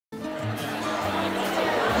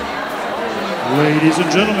Ladies and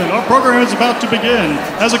gentlemen, our program is about to begin.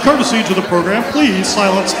 As a courtesy to the program, please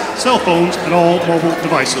silence cell phones and all mobile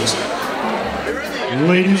devices.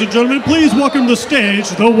 Ladies and gentlemen, please welcome to the stage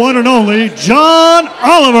the one and only John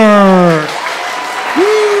Oliver.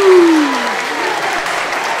 Woo!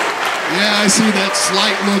 Yeah, I see that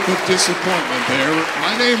slight look of disappointment there.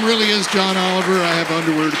 My name really is John Oliver. I have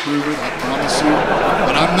underwear to prove it, I promise you.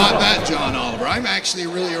 But I'm not that John Oliver. I'm actually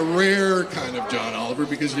really a rare kind of John Oliver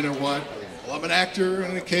because you know what? Well, I'm an actor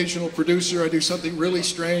and an occasional producer. I do something really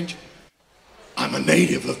strange. I'm a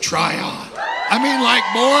native of Tryon. I mean, like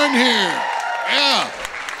born here.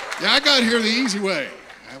 Yeah, I got here the easy way.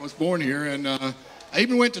 I was born here, and I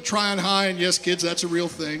even went to Tryon High, and yes, kids, that's a real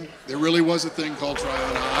thing. There really was a thing called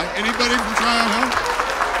Tryon High. Anybody from Tryon High?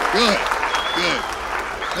 Good.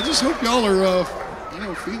 I just hope y'all are,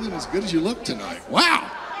 feeling as good as you look tonight.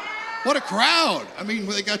 Wow, what a crowd. I mean,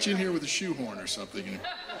 they got you in here with a shoehorn or something. And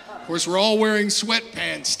of course, we're all wearing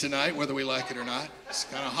sweatpants tonight, whether we like it or not. It's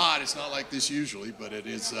kind of hot. It's not like this usually, but it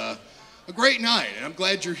is a great night. And I'm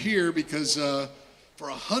glad you're here because for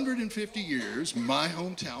 150 years, my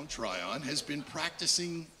hometown, Tryon, has been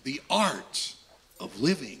practicing the art of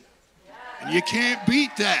living. And you can't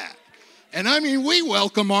beat that. And I mean, we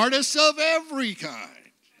welcome artists of every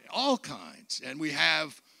kind, all kinds. And we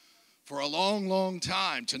have for a long, long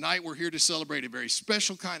time. Tonight, we're here to celebrate a very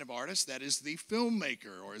special kind of artist. That is the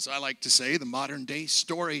filmmaker, or as I like to say, the modern-day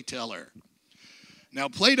storyteller. Now,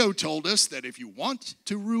 Plato told us that if you want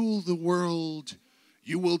to rule the world,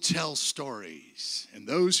 you will tell stories, and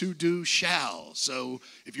those who do shall. So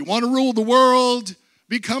if you want to rule the world,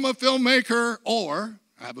 become a filmmaker, or,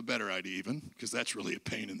 I have a better idea even, because that's really a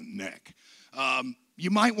pain in the neck. You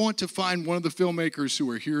might want to find one of the filmmakers who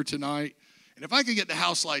are here tonight. And if I could get the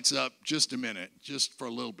house lights up just a minute, just for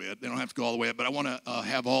a little bit. They don't have to go all the way up, but I want to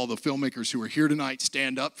have all the filmmakers who are here tonight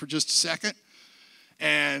stand up for just a second.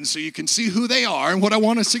 And so you can see who they are and what I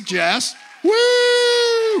want to suggest.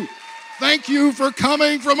 Woo! Thank you for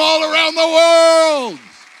coming from all around the world.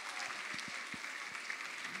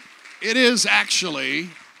 It is actually,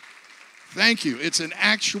 thank you, it's an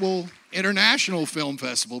actual international film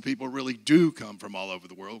festival. People really do come from all over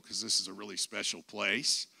the world because this is a really special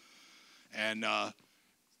place. And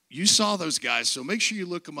you saw those guys, so make sure you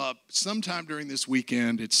look them up sometime during this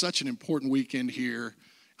weekend. It's such an important weekend here.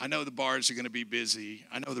 I know the bars are going to be busy.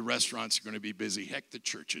 I know the restaurants are going to be busy. Heck, the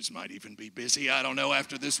churches might even be busy. I don't know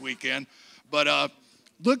after this weekend. But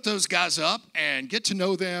look those guys up and get to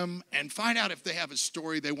know them and find out if they have a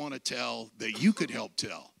story they want to tell that you could help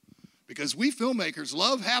tell. Because we filmmakers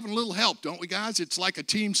love having a little help, don't we, guys? It's like a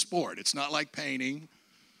team sport. It's not like painting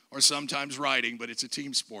or sometimes writing, but it's a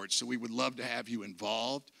team sport. So we would love to have you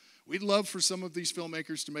involved. We'd love for some of these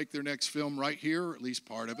filmmakers to make their next film right here, or at least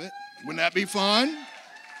part of it. Wouldn't that be fun?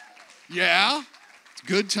 Yeah, it's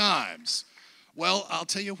good times. Well, I'll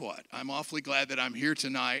tell you what, I'm awfully glad that I'm here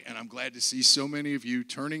tonight, and I'm glad to see so many of you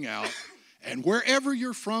turning out. And wherever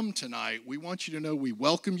you're from tonight, we want you to know we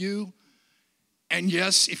welcome you. And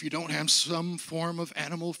yes, if you don't have some form of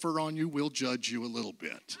animal fur on you, we'll judge you a little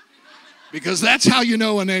bit. Because that's how you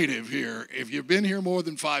know a native here. If you've been here more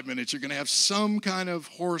than 5 minutes, you're going to have some kind of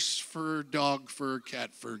horse fur, dog fur,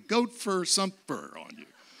 cat fur, goat fur, some fur on you.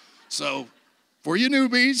 So for you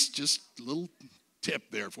newbies, just a little tip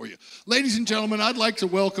there for you. Ladies and gentlemen, I'd like to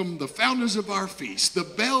welcome the founders of our feast, the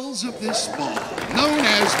belles of this ball, known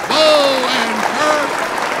as Bo and Kurt.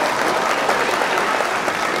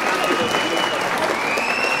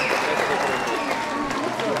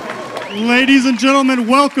 Ladies and gentlemen,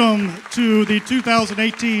 welcome to the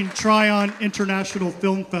 2018 Tryon International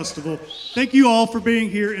Film Festival. Thank you all for being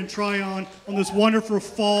here in Tryon on this wonderful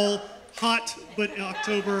fall, hot but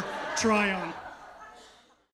October Tryon.